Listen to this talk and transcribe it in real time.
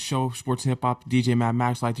show, Sports Hip Hop, DJ Matt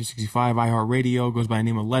Max, Live 365, iHeartRadio, goes by the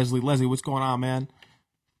name of Leslie. Leslie, what's going on, man?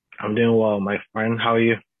 I'm doing well, my friend. How are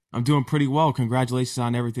you? I'm doing pretty well. Congratulations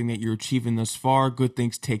on everything that you're achieving thus far. Good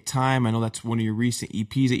things take time. I know that's one of your recent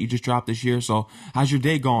EPs that you just dropped this year. So, how's your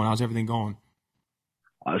day going? How's everything going?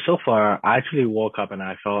 So far, I actually woke up and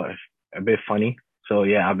I felt a bit funny. So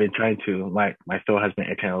yeah, I've been trying to my throat has been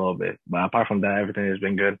itching a little bit, but apart from that, everything has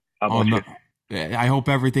been good. How Oh about no, you? I hope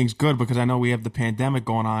everything's good because I know we have the pandemic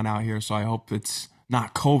going on out here. So I hope it's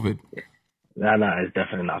not COVID. No, no, it's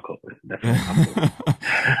definitely not COVID. Definitely not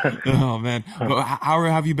COVID. Oh man, but how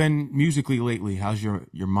have you been musically lately? How's your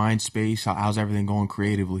mind space? How's everything going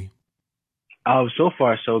creatively? So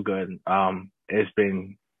far so good. It's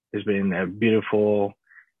been a beautiful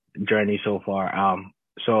journey so far.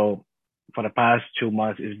 So for the past 2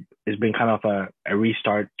 months, it's been kind of a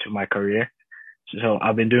restart to my career. So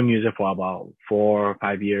I've been doing music for about 4 or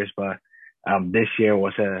 5 years, but this year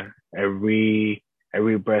was a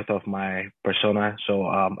rebirth of my persona. So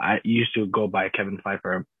I used to go by Kevin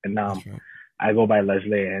Pfeiffer, and now That's right. I go by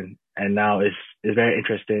Leslie, and now it's very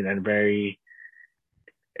interesting and very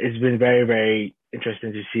it's been very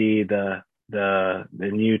interesting to see the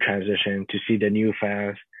new transition, to see the new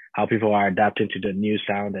fans, how people are adapting to the new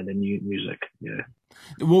sound and the new music. Yeah.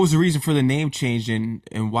 What was the reason for the name change and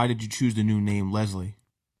why did you choose the new name Leslie?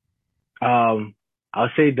 Um, I'll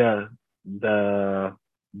say the the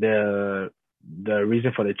the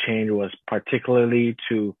reason for the change was particularly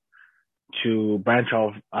to branch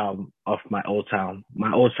off of my old sound.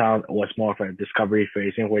 My old sound was more of a discovery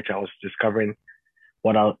phase in which I was discovering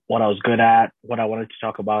what I was good at, what I wanted to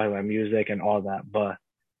talk about in my music and all that. But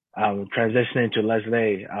transitioning to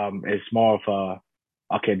Leslie is more of a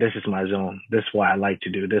okay, this is my zone. This is what I like to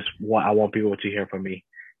do. This is what I want people to hear from me.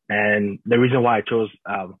 And the reason why I chose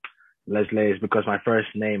Leslie is because my first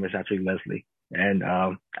name is actually Leslie, and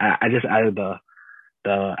I just added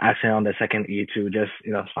the accent on the second E to just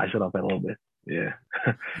spice it up a little bit. Yeah.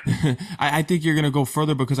 I think you're gonna go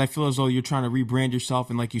further because I feel as though you're trying to rebrand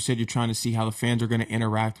yourself, and like you said, you're trying to see how the fans are gonna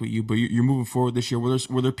interact with you. But you're moving forward this year.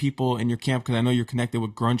 Were there people in your camp? Because I know you're connected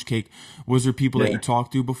with Grunge Cake. Was there people that you Yeah.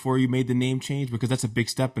 talked to before you made the name change? Because that's a big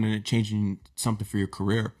step in it, changing something for your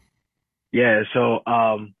career. Yeah. So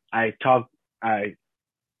I talked I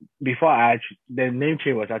before I actually, the name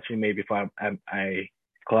change was actually made before I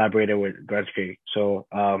collaborated with Gretzky. So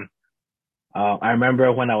I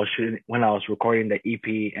remember when I was when I was recording the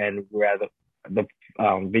EP and we were at the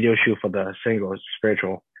video shoot for the single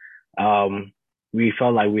Spiritual. Um, we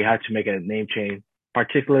felt like we had to make a name change,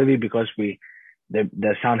 particularly because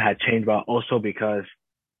the sound had changed, but also because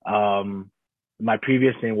um my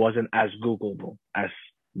previous name wasn't as Googleable as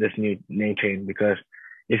this new name change. Because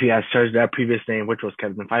if you had searched that previous name, which was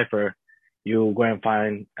Kevin Pfeiffer, you go and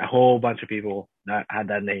find a whole bunch of people that had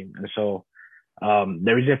that name. And so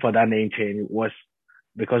the reason for that name change was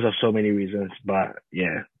because of so many reasons. But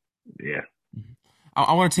yeah, yeah.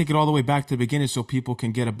 I want to take it all the way back to the beginning so people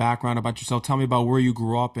can get a background about yourself. Tell me about where you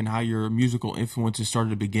grew up and how your musical influences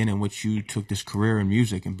started to begin, in which you took this career in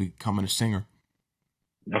music and becoming a singer.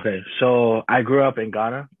 Okay, so I grew up in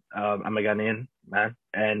Ghana. I'm a Ghanaian man,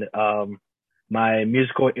 and my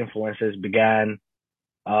musical influences began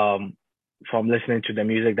um, from listening to the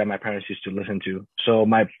music that my parents used to listen to. So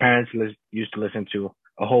my parents used to listen to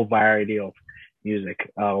a whole variety of music.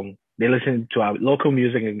 They listened to our local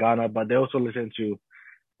music in Ghana, but they also listened to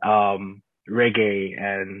reggae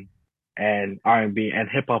and R&B and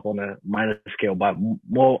hip hop on a minor scale, but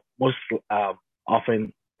most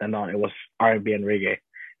often than not, it was R&B and reggae.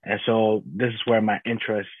 And so this is where my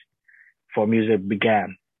interest for music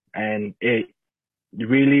began, and it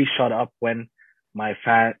really shot up when my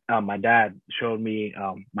dad showed me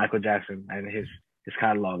Michael Jackson and his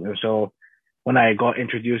catalog. And so when I got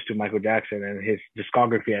introduced to Michael Jackson and his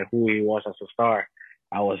discography and who he was as a star,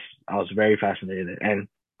 I was I was very fascinated. And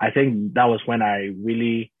I think that was when I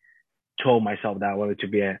really told myself that I wanted to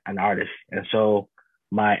be an artist. And so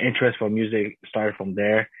my interest for music started from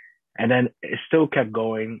there. And then it still kept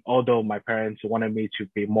going, although my parents wanted me to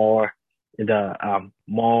be more in the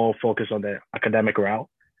more focused on the academic route.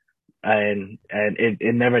 And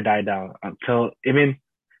it never died down until even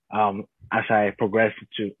as I progressed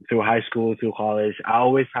through high school, through college. I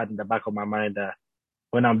always had in the back of my mind that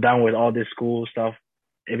when I'm done with all this school stuff,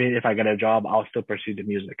 even if I get a job, I'll still pursue the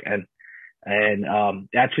music. And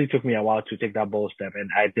it actually took me a while to take that bold step, and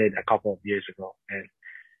I did a couple of years ago.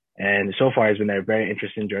 And so far, it's been a very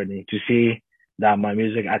interesting journey to see that my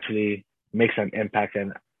music actually makes an impact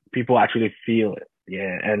and people actually feel it.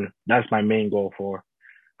 Yeah, and that's my main goal for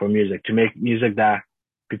music, to make music that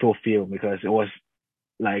people feel, because it was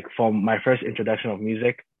like from my first introduction of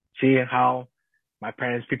music. seeing how my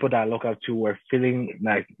parents, people that I look up to, were feeling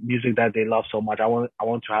like music that they love so much. I want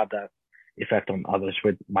to have that effect on others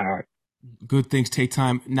with my art. Good things take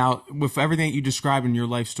time. Now, with everything you described in your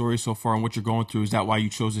life story so far and what you're going through, is that why you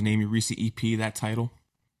chose to name your recent EP that title?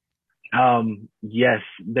 Yes,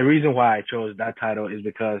 the reason why I chose that title is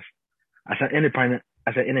because as an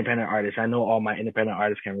independent artist, I know all my independent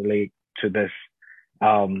artists can relate to this.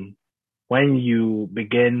 Um, when you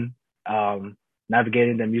begin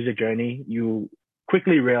navigating the music journey, you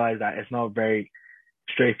quickly realize that it's not very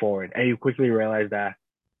straightforward, and you quickly realize that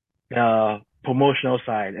the promotional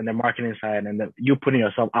side and the marketing side and you putting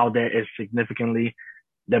yourself out there is significantly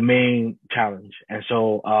the main challenge. And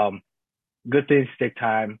so, good things take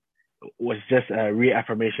time was just a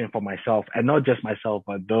reaffirmation for myself, and not just myself,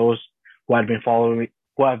 but those who had been following me,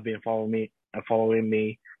 who have been following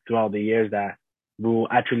me throughout the years, that we will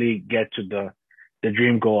actually get to the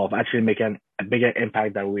dream goal of actually making a bigger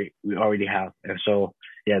impact that we already have. And so,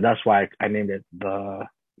 yeah, that's why I named it the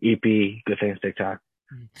EP Good Things Take Time.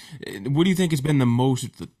 What do you think has been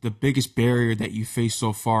the biggest barrier that you faced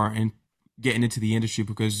so far in getting into the industry?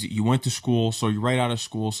 Because you went to school, so you're right out of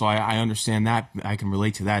school, so I understand that. I can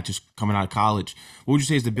relate to that just coming out of college. What would you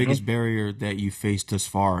say is the biggest Mm-hmm. barrier that you faced thus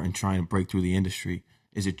far in trying to break through the industry?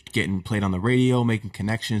 Is it getting played on the radio, making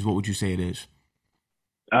connections? What would you say it is?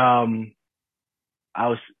 Um, I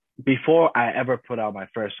was Before I ever put out my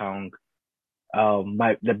first song,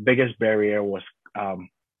 my the biggest barrier was um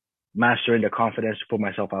mastering the confidence to put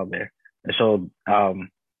myself out there. And so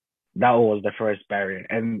that was the first barrier.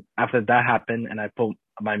 And after that happened and I put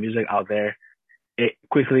my music out there, it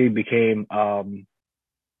quickly became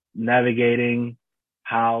navigating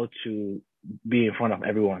how to be in front of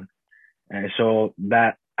everyone. And so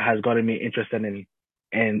that has gotten me interested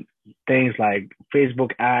in things like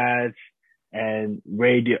Facebook ads and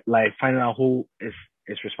radio, like finding out who is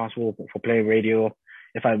responsible for playing radio.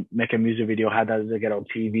 If I make a music video, how does it get on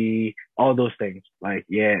TV? All those things. Like,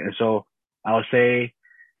 yeah. And so I would say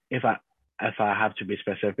if I have to be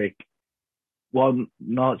specific, well,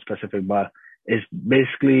 not specific, but it's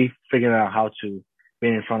basically figuring out how to be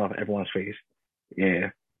in front of everyone's face. Yeah.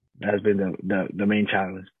 That's been the main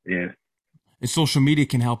challenge. Yeah. And social media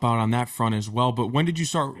can help out on that front as well. But when did you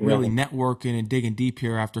start really Yeah. networking and digging deep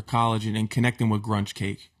here after college and connecting with Grunge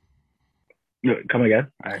Cake? Yeah, come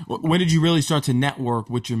again. All right. When did you really start to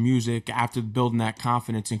network with your music after building that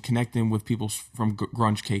confidence and connecting with people from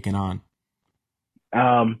Grunge Cake and on?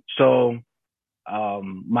 So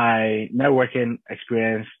my networking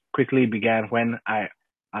experience quickly began when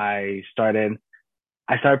I started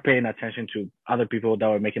I started paying attention to other people that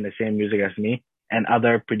were making the same music as me and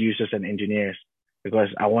other producers and engineers, because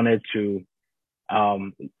I wanted to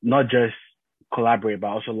not just collaborate but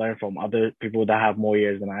also learn from other people that have more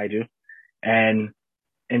years than I do. And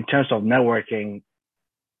in terms of networking,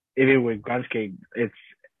 even with Gunscape, it's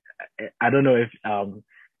I don't know if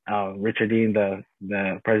Richard Dean, the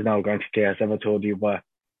president of Gunscape, has ever told you, but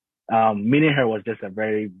meeting her was just a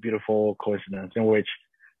very beautiful coincidence in which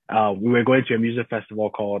we were going to a music festival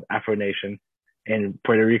called Afro Nation in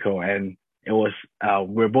Puerto Rico, and it was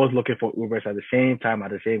we were both looking for Ubers at the same time at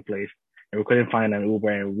the same place, and we couldn't find an Uber,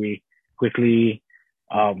 and we quickly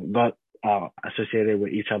got associated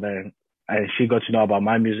with each other, and she got to know about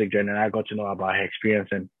my music journey, and I got to know about her experience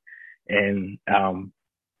and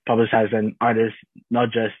publicizing artists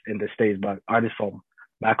not just in the States but artists from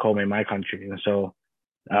back home in my country, and so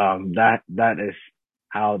that is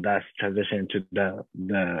how that's transitioned to the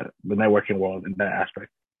networking world in that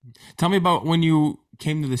aspect. Tell me about when you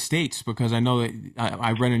came to the States, because I know that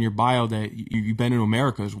I read in your bio that you've been in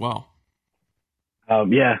America as well.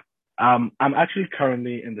 Yeah, I'm actually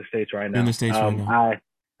currently in the States right You're in the now. States right now.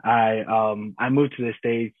 I moved to the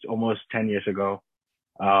States almost 10 years ago.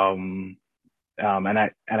 Um, and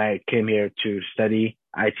I came here to study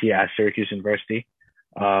IT at Syracuse University.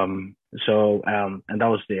 And that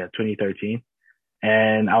was there 2013,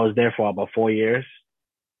 and I was there for about 4 years,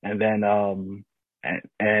 and then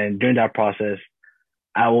and during that process,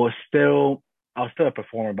 I was still I was still a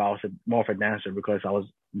performer, but I was more of a dancer because I was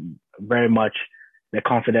very much the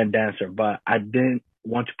confident dancer. But I didn't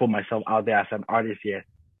want to put myself out there as an artist yet.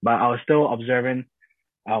 But I was still observing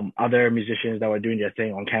other musicians that were doing their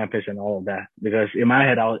thing on campus and all of that. Because in my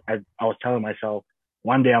head, I was telling myself,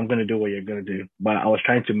 one day I'm gonna do what you're gonna do. But I was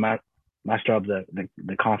trying to master up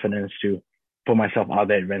the confidence to put myself out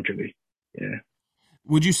there eventually. Yeah.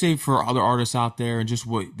 Would you say for other artists out there and just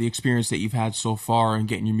what the experience that you've had so far and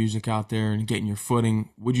getting your music out there and getting your footing,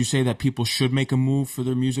 would you say that people should make a move for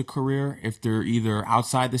their music career if they're either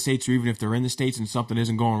outside the states or even if they're in the states and something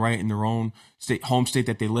isn't going right in their own state, home state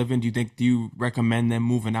that they live in? Do you recommend them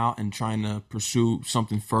moving out and trying to pursue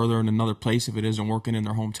something further in another place if it isn't working in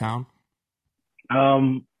their hometown?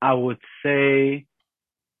 I would say,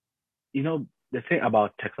 the thing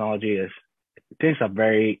about technology is things are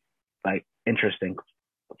very like interesting.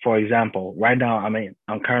 For example, right now,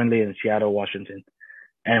 I'm currently in Seattle, Washington.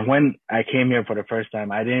 And when I came here for the first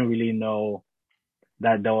time, I didn't really know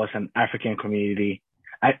that there was an African community.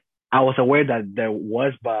 I I was aware that there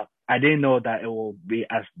was, but I didn't know that it will be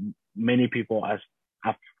as many people as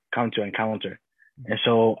I've come to encounter. And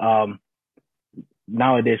so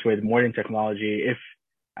nowadays with modern technology, if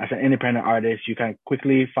as an independent artist, you can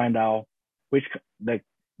quickly find out which the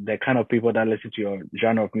kind of people that listen to your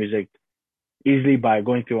genre of music easily by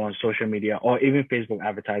going through on social media or even Facebook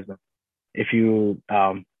advertisement. If you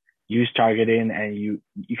use targeting and you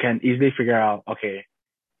can easily figure out, okay,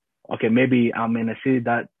 maybe I'm in a city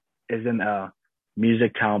that isn't a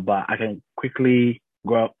music town, but I can quickly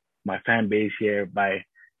grow up my fan base here by,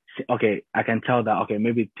 okay, I can tell that, okay,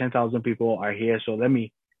 maybe 10,000 people are here. So let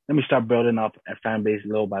me start building up a fan base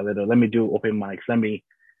little by little. Let me do open mics. Let me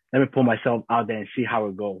put myself out there and see how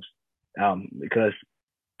it goes. Because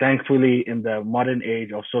thankfully in the modern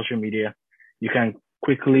age of social media, you can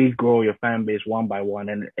quickly grow your fan base one by one.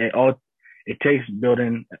 And it takes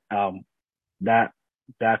building, that,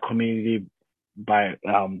 that community by,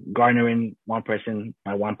 garnering one person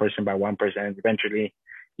by one person by one person. And eventually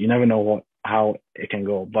you never know how it can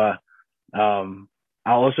go. But, I'll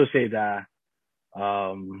also say that,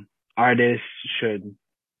 artists should,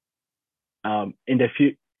 in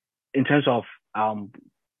in terms of,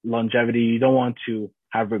 longevity, you don't want to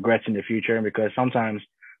have regrets in the future because sometimes,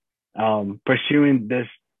 pursuing this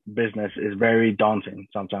business is very daunting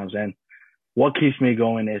sometimes. And what keeps me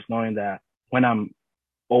going is knowing that when I'm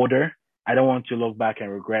older, I don't want to look back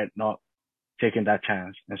and regret not taking that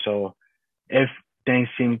chance. And so if things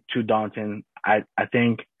seem too daunting, I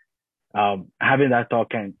think, having that thought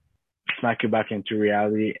can smack you back into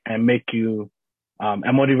reality and make you,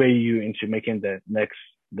 and motivate you into making the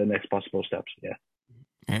next possible steps. Yeah.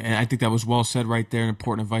 And I think that was well said right there.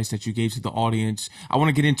 Important advice that you gave to the audience. I want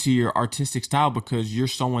to get into your artistic style because you're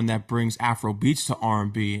someone that brings Afro beats to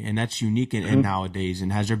R&B, and that's unique in Mm-hmm. nowadays.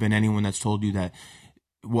 And has there been anyone that's told you that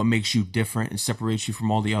what makes you different and separates you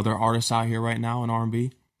from all the other artists out here right now in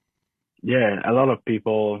R&B? Yeah, a lot of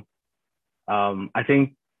people, I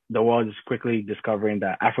think the world is quickly discovering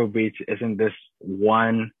that Afrobeats isn't this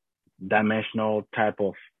one dimensional type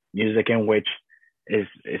of music in which is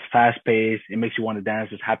fast paced. It makes you want to dance.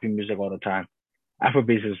 It's happy music all the time.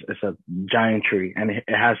 Afrobeats is a giant tree and it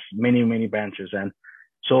has many, many branches. And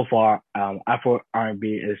so far, Afro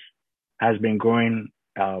R&B has been growing,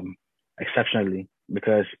 exceptionally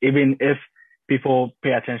because even if people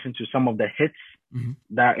pay attention to some of the hits Hmm.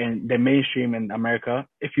 that are in the mainstream in America,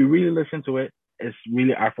 if you really listen to it, it's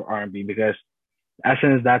really Afro R&B because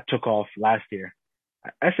Essence that took off last year.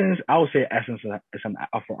 Essence, I would say Essence is an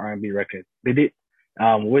Afro R&B record. They did,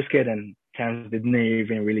 Wizkid and Chance didn't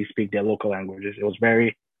even really speak their local languages. It was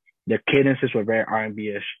very, the cadences were very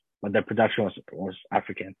R&B-ish, but the production was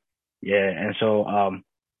African. Yeah, and so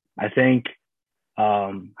I think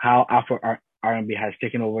how Afro R&B has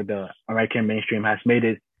taken over the American mainstream has made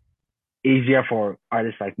it easier for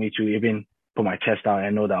artists like me to even put my chest out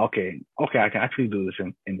and know that okay, I can actually do this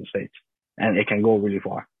in the States and it can go really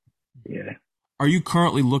far. Yeah. Are you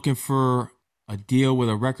currently looking for a deal with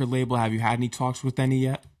a record label? Have you had any talks with any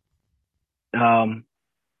yet? Um,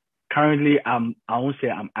 Currently, I won't say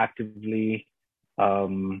I'm actively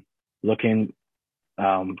um looking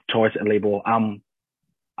towards a label. I'm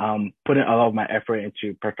putting a lot of my effort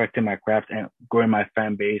into perfecting my craft and growing my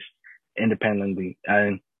fan base independently.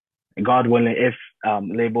 And God willing, if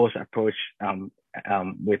labels approach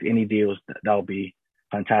with any deals, that'll be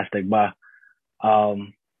fantastic. But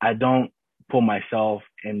I don't put myself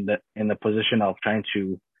in the position of trying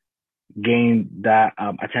to gain that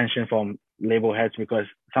attention from label heads because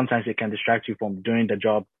sometimes it can distract you from doing the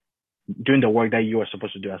job, doing the work that you are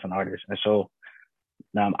supposed to do as an artist. And so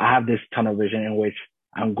I have this tunnel vision in which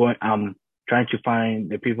I'm trying to find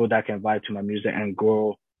the people that can vibe to my music and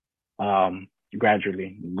um,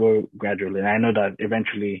 grow gradually. And I know that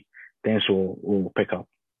eventually things will pick up.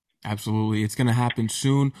 Absolutely. It's going to happen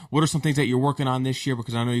soon. What are some things that you're working on this year?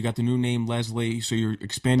 Because I know you got the new name, Leslie. So you're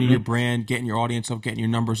expanding your Mhm. brand, getting your audience up, getting your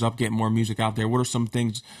numbers up, getting more music out there. What are some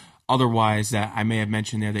things otherwise that I may have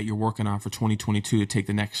mentioned there that you're working on for 2022 to take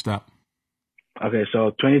the next step? Okay, so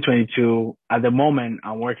 2022, at the moment,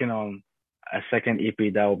 I'm working on a second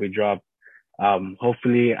EP that will be dropped,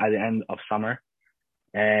 hopefully at the end of summer.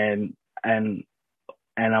 And, and,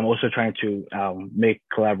 and I'm also trying to, make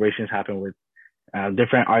collaborations happen with,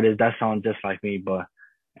 different artists that sound just like me,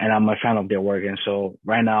 and I'm a fan of their work. And so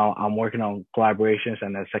right now I'm working on collaborations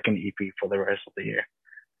and a second EP for the rest of the year.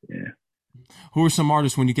 Yeah. Who are some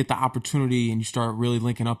artists when you get the opportunity and you start really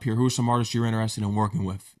linking up here? Who are some artists you're interested in working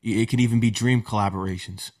with? It could even be dream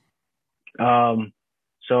collaborations. Um,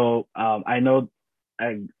 I know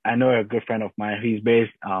I know a good friend of mine. He's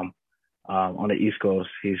based on the East Coast.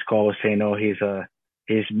 He's called Sano. He's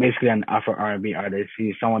basically an Afro R&B artist.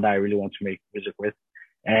 He's someone that I really want to make music with.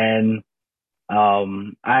 And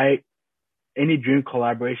I any dream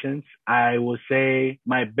collaborations, I will say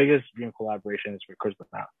my biggest dream collaboration is with Chris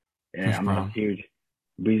Brown. Yeah, Chris I'm a Brown. huge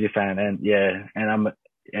Breezy fan, and yeah, and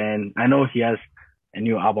I know he has a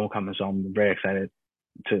new album coming, so I'm very excited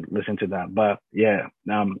to listen to that. But yeah,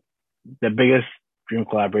 the biggest dream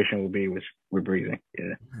collaboration will be with Breezy.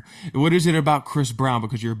 Yeah. What is it about Chris Brown?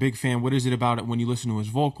 Because you're a big fan. What is it about it when you listen to his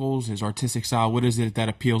vocals, his artistic style? What is it that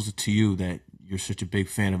appeals to you that you're such a big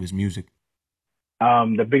fan of his music?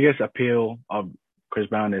 The biggest appeal of Chris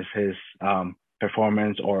Brown is his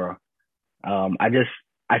performance, or I just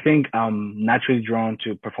I think I'm naturally drawn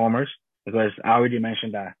to performers because I already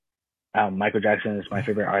mentioned that Michael Jackson is my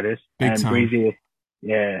favorite artist, Big time.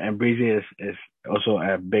 And Breezy is also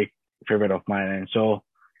a big favorite of mine. And so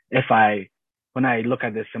if I when I look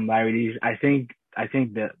at the similarities, I think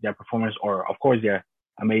that their performance, or of course they're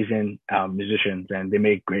amazing musicians and they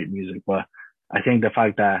make great music, but I think the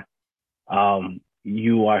fact that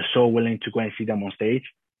you are so willing to go and see them on stage,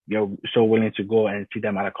 you're so willing to go and see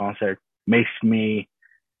them at a concert, makes me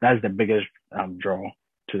that's the biggest draw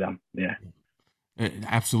to them. Yeah.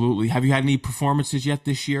 Absolutely. Have you had any performances yet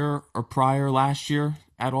this year or prior last year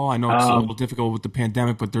at all? I know it's a little Um, difficult with the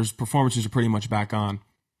pandemic, but there's performances are pretty much back on.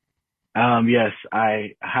 yes,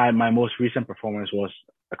 I had my most recent performance was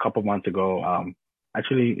a couple months ago.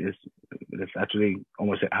 Actually, it's actually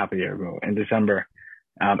almost a half a year ago in December,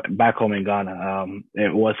 back home in Ghana.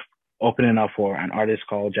 It was opening up for an artist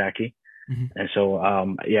called Jackie, Hmm. and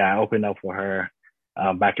so yeah, I opened up for her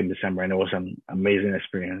back in December, and it was an amazing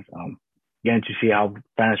experience. Getting to see how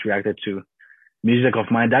fans reacted to music of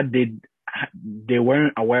mine that they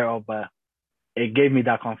weren't aware of, but it gave me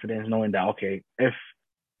that confidence knowing that okay, if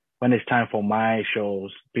when it's time for my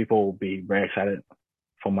shows, people will be very excited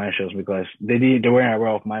for my shows because they weren't aware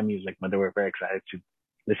of my music, but they were very excited to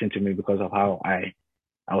listen to me because of how I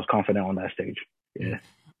was confident on that stage. Yeah.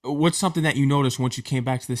 What's something that you noticed once you came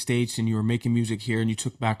back to the States and you were making music here and you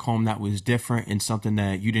took back home that was different and something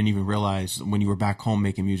that you didn't even realize when you were back home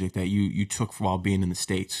making music that you took while being in the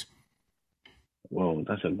States? Whoa,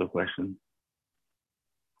 that's a good question.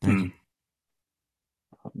 Thank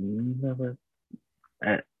Hmm. you. Never.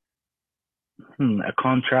 Uh, a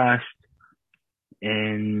contrast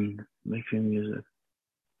in making music.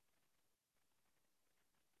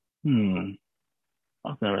 Hmm.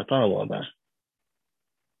 I've never thought about that.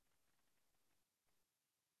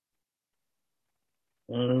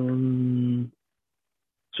 Um.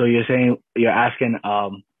 So you're asking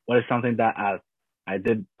what is something that I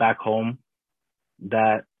did back home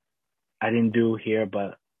that I didn't do here,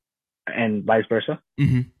 but and vice versa.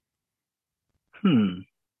 Hmm. Hmm.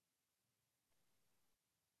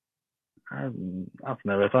 I've I've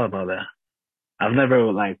never thought about that. I've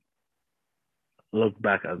never like looked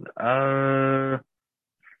back at.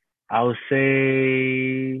 I would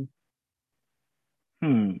say.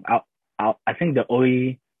 I think the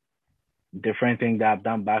only different thing that I've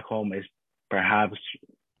done back home is perhaps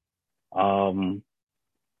um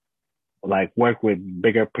like work with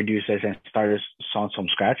bigger producers and start songs from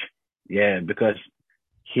scratch. Yeah, because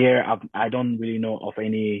here I don't really know of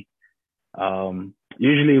any.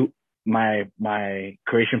 Usually my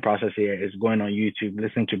creation process here is going on YouTube,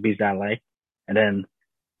 listening to beats that I like, and then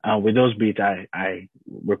with those beats I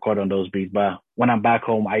record on those beats. But when I'm back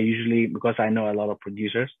home, I usually because I know a lot of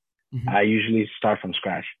producers, Hmm. I usually start from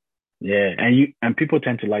scratch. Yeah, and people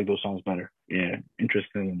tend to like those songs better. Yeah,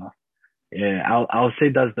 interesting enough. Yeah, I'll say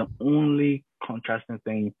that's the only contrasting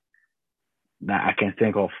thing that I can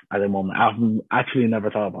think of at the moment. I've actually never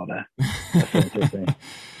thought about that. That's so interesting.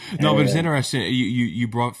 No, but it's Yeah. interesting. You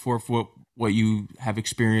brought forth what you have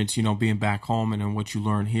experienced, being back home, and then what you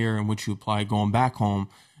learned here and what you apply going back home.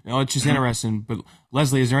 It's just Mhm. interesting. But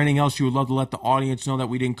Leslie, is there anything else you would love to let the audience know that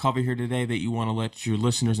we didn't cover here today that you want to let your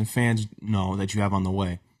listeners and fans know that you have on the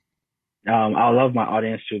way? I love my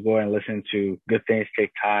audience to go and listen to Good Things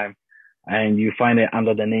Take Time, and you find it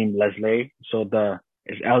under the name Leslie. So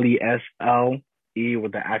it's Leslie. E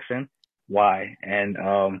with the accent, Y. And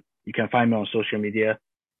you can find me on social media,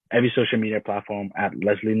 every social media platform at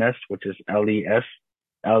Leslie Ness, which is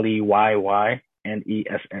LesLeyYYNESS.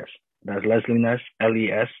 That's Leslie Ness,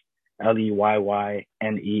 LesLeyYYNESS.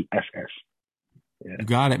 Yeah. You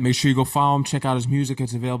got it. Make sure you go follow him. Check out his music.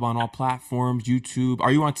 It's available on all platforms. YouTube.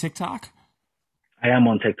 Are you on TikTok? I am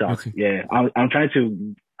on TikTok. Okay. Yeah. I'm trying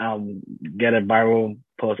to get a viral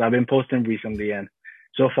post. I've been posting recently and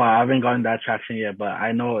so far I haven't gotten that traction yet, but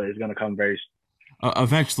I know it's gonna come very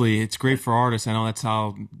Eventually, it's great for artists. I know that's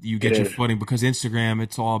how you it get your is. footing because Instagram,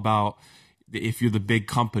 it's all about if you're the big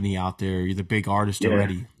company out there, you're the big artist Yeah.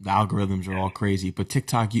 already. The algorithms are all crazy. But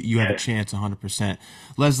TikTok, you have a Yeah. chance 100%.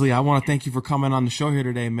 Leslie, I want to thank you for coming on the show here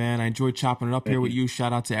today, man. I enjoyed chopping it up here Thank with you. you.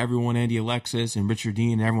 Shout out to everyone, Andy Alexis and Richard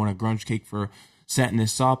Dean and everyone at Grunge Cake for setting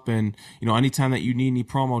this up. And, anytime that you need any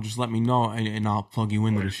promo, just let me know and I'll plug you Of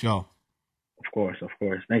into the course. show. Of course. Of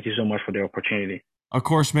course. Thank you so much for the opportunity. Of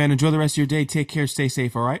course, man. Enjoy the rest of your day. Take care. Stay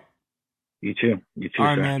safe. All right. You too. You All too,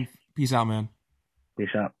 right, sir. man. Peace out, man. Peace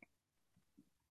out.